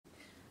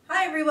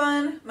Hi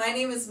everyone, my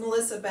name is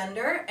Melissa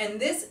Bender and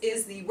this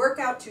is the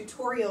workout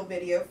tutorial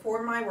video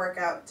for my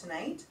workout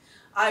tonight.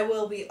 I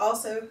will be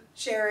also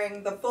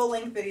sharing the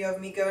full-length video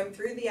of me going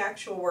through the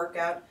actual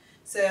workout,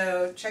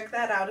 so check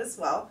that out as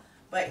well.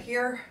 But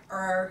here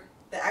are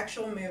the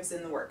actual moves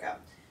in the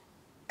workout.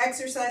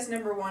 Exercise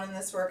number 1 in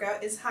this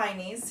workout is high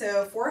knees.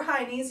 So for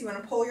high knees, you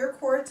want to pull your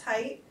core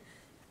tight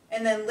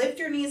and then lift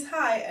your knees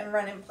high and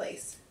run in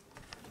place.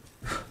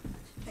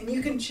 And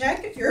you can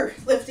check if you're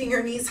lifting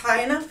your knees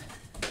high enough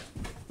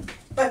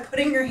by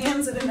putting your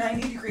hands at a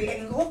 90-degree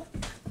angle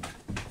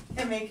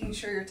and making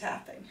sure you're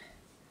tapping.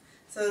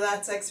 So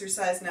that's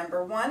exercise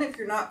number 1. If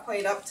you're not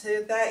quite up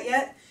to that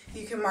yet,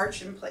 you can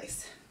march in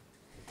place.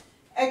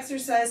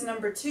 Exercise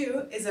number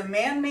 2 is a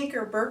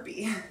man-maker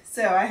burpee.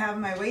 So I have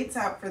my weights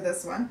out for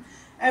this one.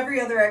 Every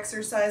other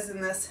exercise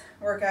in this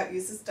workout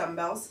uses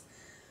dumbbells.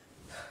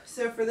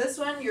 So for this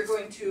one, you're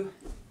going to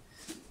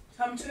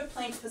come to a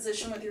plank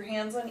position with your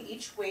hands on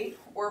each weight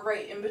or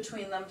right in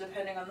between them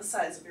depending on the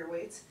size of your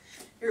weights.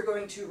 You're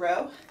going to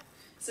row.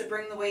 So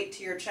bring the weight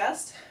to your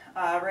chest,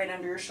 right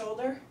under your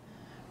shoulder.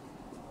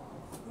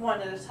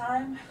 One at a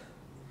time.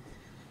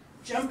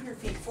 Jump your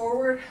feet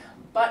forward,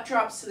 butt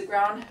drops to the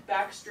ground,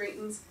 back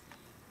straightens,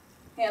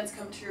 hands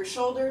come to your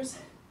shoulders,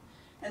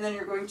 and then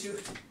you're going to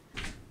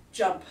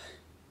jump.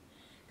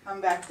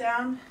 Come back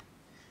down,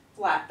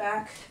 flat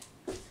back,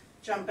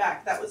 jump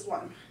back. That was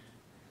 1.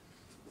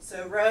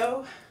 So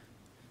row,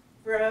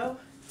 row,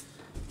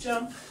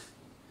 jump,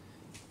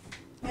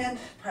 and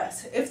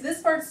press. If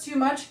this part's too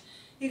much,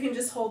 you can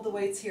just hold the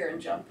weights here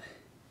and jump.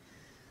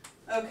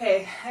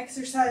 Okay,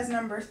 exercise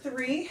number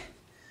 3,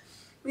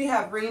 we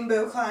have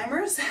rainbow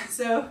climbers.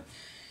 So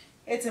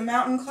it's a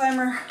mountain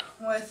climber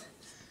with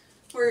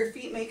where your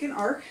feet make an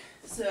arc.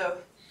 So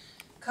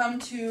come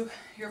to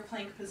your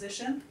plank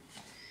position,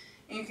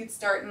 and you could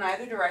start in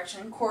either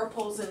direction. Core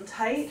pulls in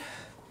tight,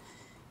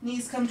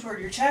 knees come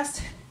toward your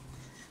chest.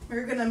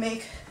 We're going to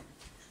make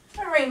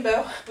a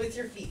rainbow with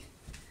your feet.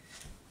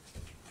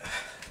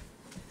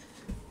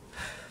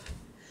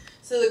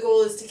 So the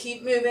goal is to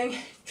keep moving,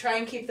 try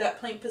and keep that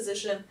plank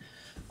position,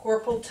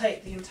 core pulled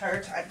tight the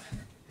entire time.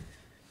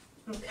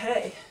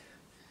 Okay.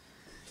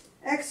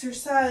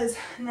 Exercise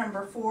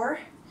number 4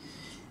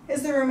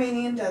 is the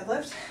Romanian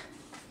deadlift.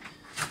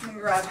 I'm going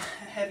to grab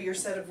a heavier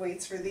set of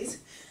weights for these.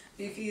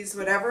 You can use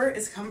whatever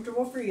is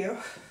comfortable for you.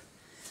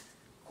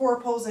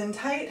 Core pulls in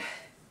tight.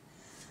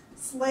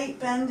 Slight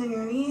bend in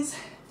your knees.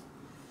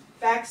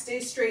 Back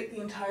stays straight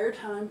the entire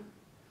time.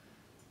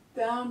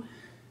 Down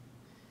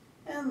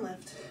and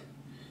lift.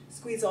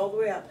 Squeeze all the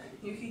way up.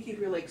 You can keep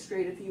your legs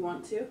straight if you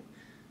want to.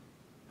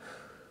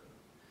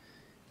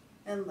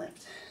 And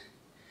lift.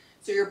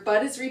 So your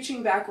butt is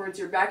reaching backwards,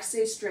 your back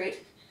stays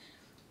straight.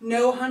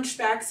 No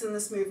hunchbacks in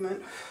this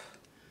movement.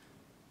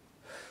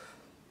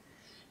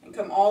 And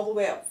come all the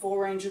way up, full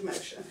range of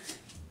motion.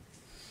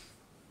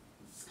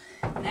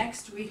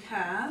 Next we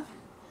have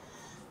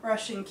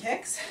Russian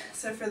kicks.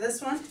 So for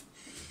this one,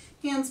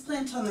 hands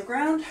plant on the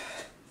ground,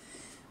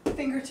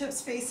 fingertips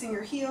facing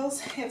your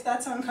heels. If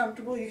that's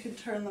uncomfortable, you can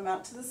turn them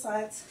out to the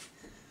sides.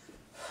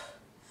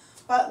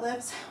 Butt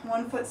lifts,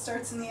 one foot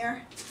starts in the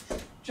air,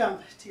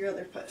 jump to your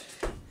other foot.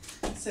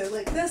 So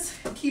like this,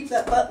 keep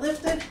that butt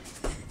lifted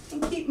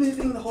and keep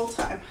moving the whole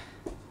time.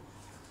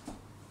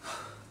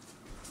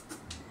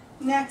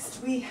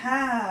 Next we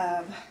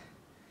have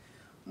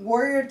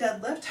warrior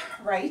deadlift,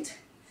 right.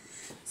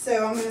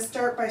 So I'm going to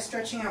start by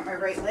stretching out my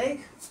right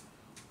leg.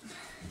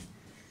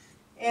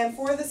 And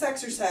for this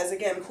exercise,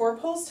 again, core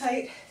pulls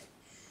tight.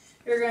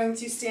 You're going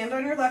to stand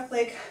on your left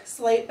leg,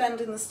 slight bend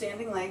in the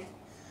standing leg.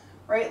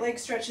 Right leg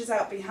stretches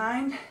out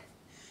behind.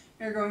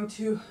 You're going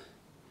to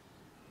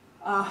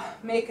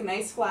make a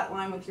nice flat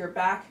line with your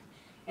back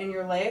and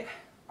your leg,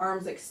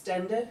 arms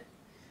extended,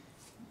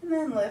 and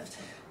then lift.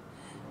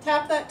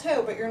 Tap that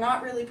toe, but you're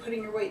not really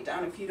putting your weight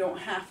down if you don't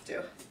have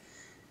to.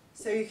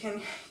 So you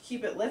can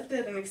keep it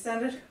lifted and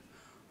extended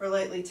or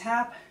lightly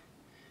tap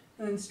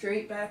and then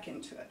straight back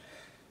into it.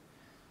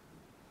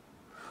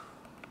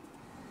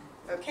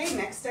 Okay,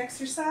 next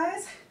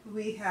exercise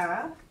we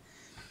have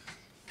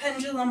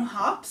pendulum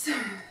hops.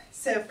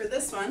 So for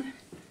this one,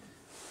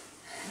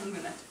 I'm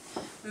going to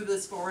move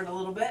this forward a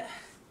little bit.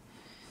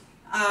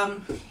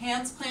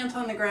 Hands plant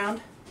on the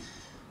ground,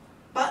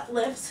 butt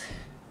lifts,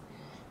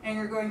 and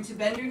you're going to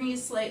bend your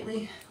knees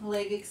slightly,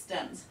 leg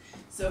extends.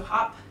 So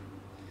hop,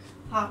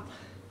 hop,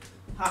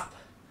 hop,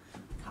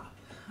 hop.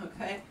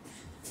 Okay.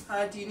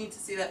 Do you need to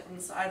see that from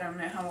the side? I don't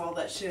know how well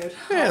that showed.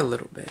 Yeah, a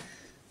little bit.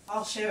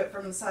 I'll show it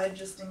from the side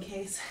just in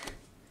case.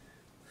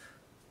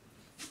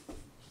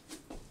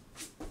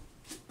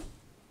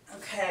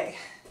 Okay.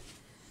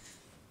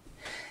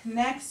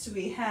 Next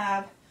we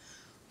have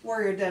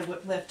warrior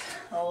deadlift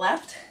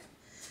left.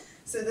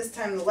 So this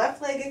time the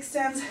left leg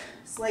extends,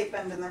 slight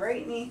bend in the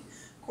right knee,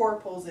 core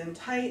pulls in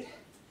tight,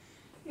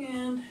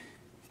 and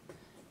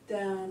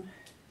down,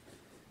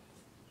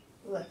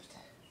 lift,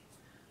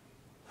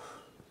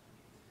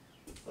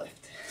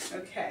 lift.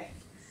 Okay.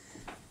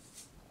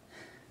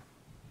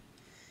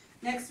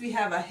 Next we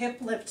have a hip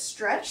lift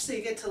stretch, so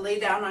you get to lay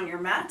down on your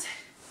mat.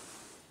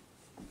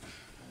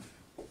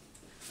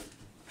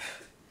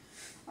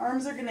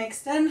 Arms are going to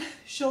extend,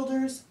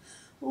 shoulders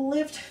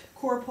lift,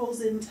 core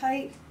pulls in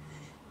tight.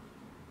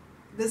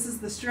 This is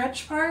the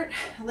stretch part.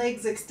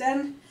 Legs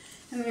extend,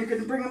 and then you're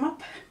going to bring them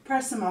up,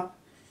 press them up.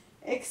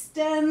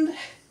 Extend,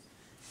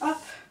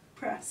 up,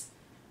 press.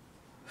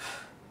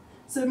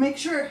 So make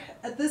sure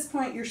at this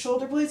point your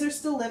shoulder blades are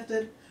still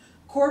lifted,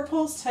 core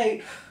pulls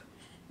tight,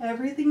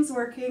 everything's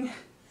working.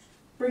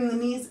 Bring the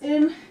knees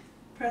in,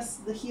 press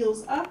the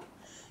heels up,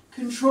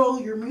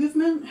 control your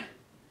movement,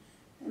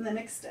 and then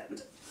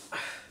extend.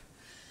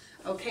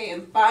 Okay,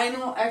 and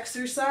final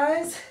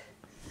exercise,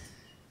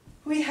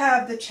 we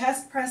have the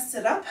chest press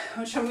sit up,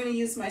 which I'm going to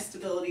use my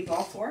stability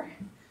ball for.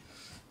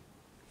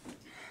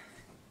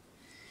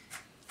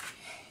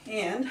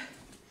 And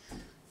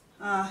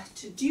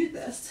to do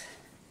this,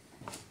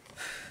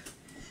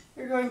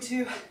 you're going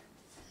to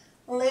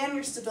land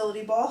your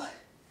stability ball,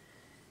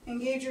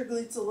 engage your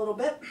glutes a little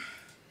bit.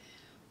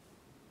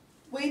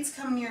 Weights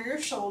come near your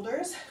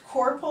shoulders,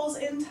 core pulls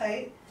in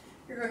tight.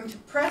 You're going to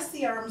press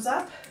the arms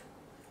up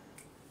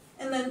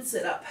and then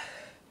sit up.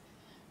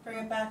 Bring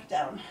it back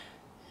down.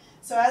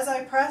 So as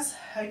I press,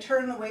 I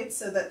turn the weights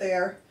so that they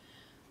are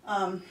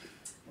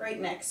right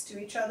next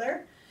to each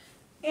other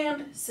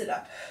and sit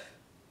up.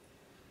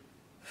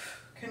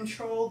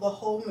 Control the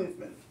whole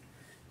movement.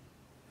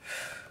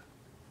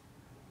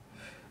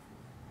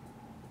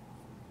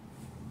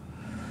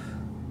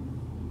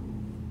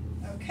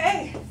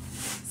 Okay,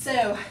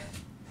 so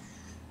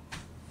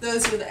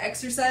those are the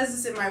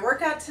exercises in my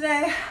workout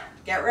today.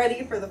 Get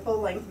ready for the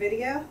full-length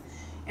video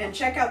and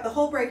check out the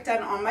whole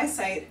breakdown on my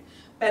site,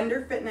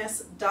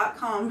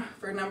 benderfitness.com,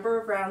 for a number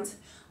of rounds,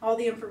 all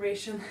the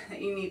information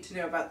that you need to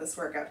know about this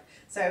workout.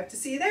 So I hope to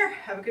see you there.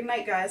 Have a good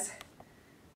night, guys.